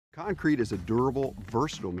Concrete is a durable,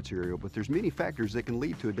 versatile material, but there's many factors that can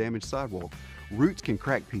lead to a damaged sidewalk. Roots can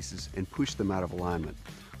crack pieces and push them out of alignment.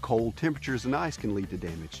 Cold temperatures and ice can lead to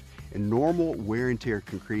damage. And normal wear and tear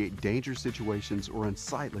can create dangerous situations or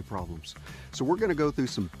unsightly problems. So we're going to go through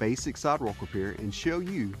some basic sidewalk repair and show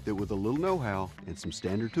you that with a little know-how and some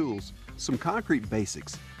standard tools, some concrete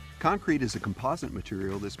basics. Concrete is a composite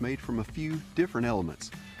material that's made from a few different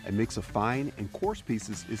elements. A mix of fine and coarse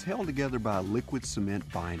pieces is held together by a liquid cement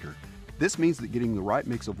binder. This means that getting the right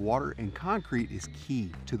mix of water and concrete is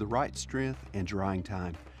key to the right strength and drying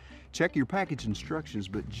time. Check your package instructions,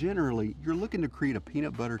 but generally you're looking to create a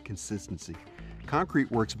peanut butter consistency.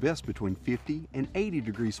 Concrete works best between 50 and 80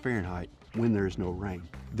 degrees Fahrenheit when there is no rain.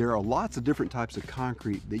 There are lots of different types of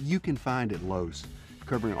concrete that you can find at Lowe's,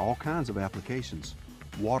 covering all kinds of applications.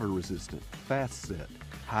 Water resistant, fast set,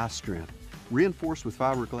 high strength, reinforced with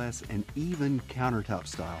fiberglass, and even countertop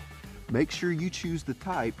style. Make sure you choose the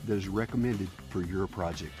type that is recommended for your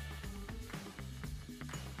project.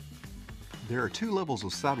 There are two levels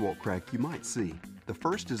of sidewalk crack you might see. The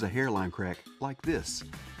first is a hairline crack, like this.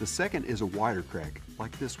 The second is a wider crack,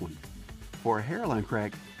 like this one. For a hairline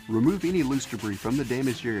crack, remove any loose debris from the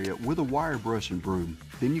damaged area with a wire brush and broom.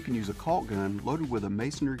 Then you can use a caulk gun loaded with a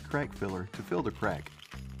masonry crack filler to fill the crack.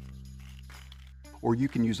 Or you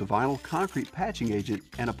can use a vinyl concrete patching agent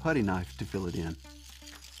and a putty knife to fill it in.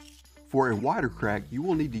 For a wider crack, you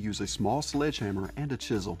will need to use a small sledgehammer and a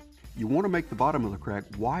chisel. You want to make the bottom of the crack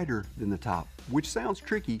wider than the top, which sounds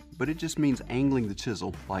tricky, but it just means angling the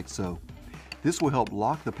chisel like so. This will help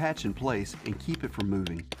lock the patch in place and keep it from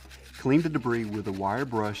moving. Clean the debris with a wire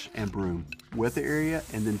brush and broom. Wet the area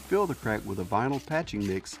and then fill the crack with a vinyl patching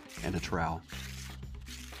mix and a trowel.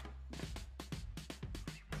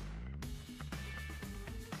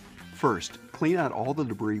 First, clean out all the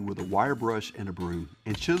debris with a wire brush and a broom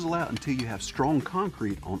and chisel out until you have strong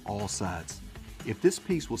concrete on all sides. If this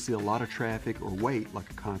piece will see a lot of traffic or weight like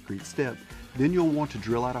a concrete step, then you'll want to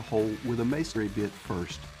drill out a hole with a masonry bit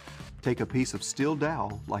first. Take a piece of steel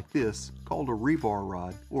dowel like this, called a rebar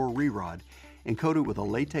rod or a re-rod, and coat it with a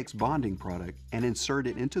latex bonding product and insert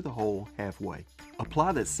it into the hole halfway.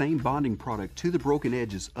 Apply that same bonding product to the broken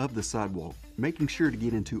edges of the sidewalk, making sure to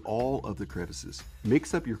get into all of the crevices.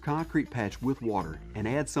 Mix up your concrete patch with water and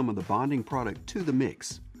add some of the bonding product to the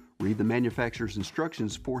mix. Read the manufacturer's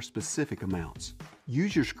instructions for specific amounts.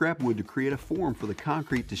 Use your scrap wood to create a form for the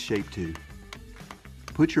concrete to shape to.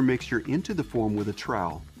 Put your mixture into the form with a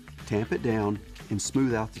trowel, tamp it down, and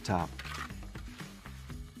smooth out the top.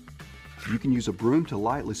 You can use a broom to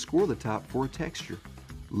lightly score the top for a texture.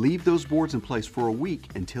 Leave those boards in place for a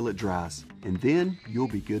week until it dries, and then you'll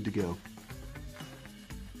be good to go.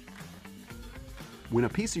 When a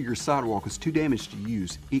piece of your sidewalk is too damaged to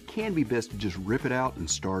use, it can be best to just rip it out and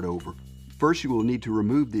start over. First, you will need to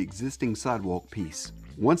remove the existing sidewalk piece.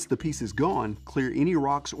 Once the piece is gone, clear any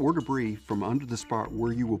rocks or debris from under the spot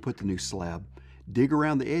where you will put the new slab. Dig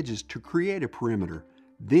around the edges to create a perimeter.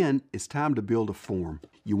 Then it's time to build a form.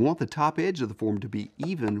 You want the top edge of the form to be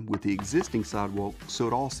even with the existing sidewalk so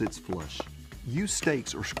it all sits flush. Use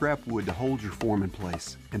stakes or scrap wood to hold your form in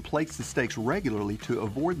place, and place the stakes regularly to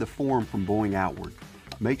avoid the form from bowing outward.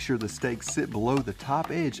 Make sure the stakes sit below the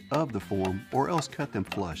top edge of the form or else cut them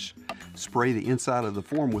flush. Spray the inside of the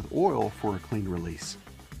form with oil for a clean release.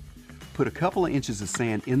 Put a couple of inches of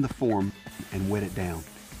sand in the form and wet it down.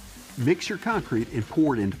 Mix your concrete and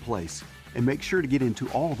pour it into place, and make sure to get into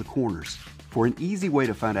all the corners. For an easy way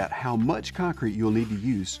to find out how much concrete you'll need to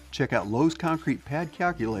use, check out Lowe's Concrete Pad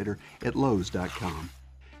Calculator at lowes.com.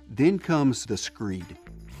 Then comes the screed.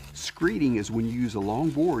 Screeding is when you use a long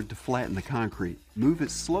board to flatten the concrete. Move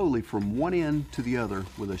it slowly from one end to the other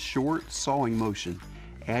with a short sawing motion.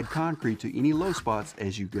 Add concrete to any low spots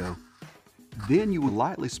as you go. Then you will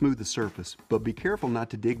lightly smooth the surface, but be careful not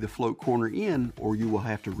to dig the float corner in or you will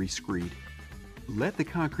have to re-screed. Let the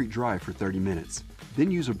concrete dry for 30 minutes.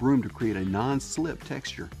 Then use a broom to create a non-slip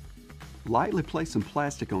texture. Lightly place some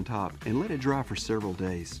plastic on top and let it dry for several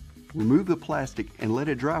days. Remove the plastic and let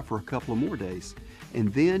it dry for a couple of more days.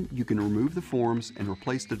 And then you can remove the forms and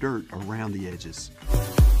replace the dirt around the edges.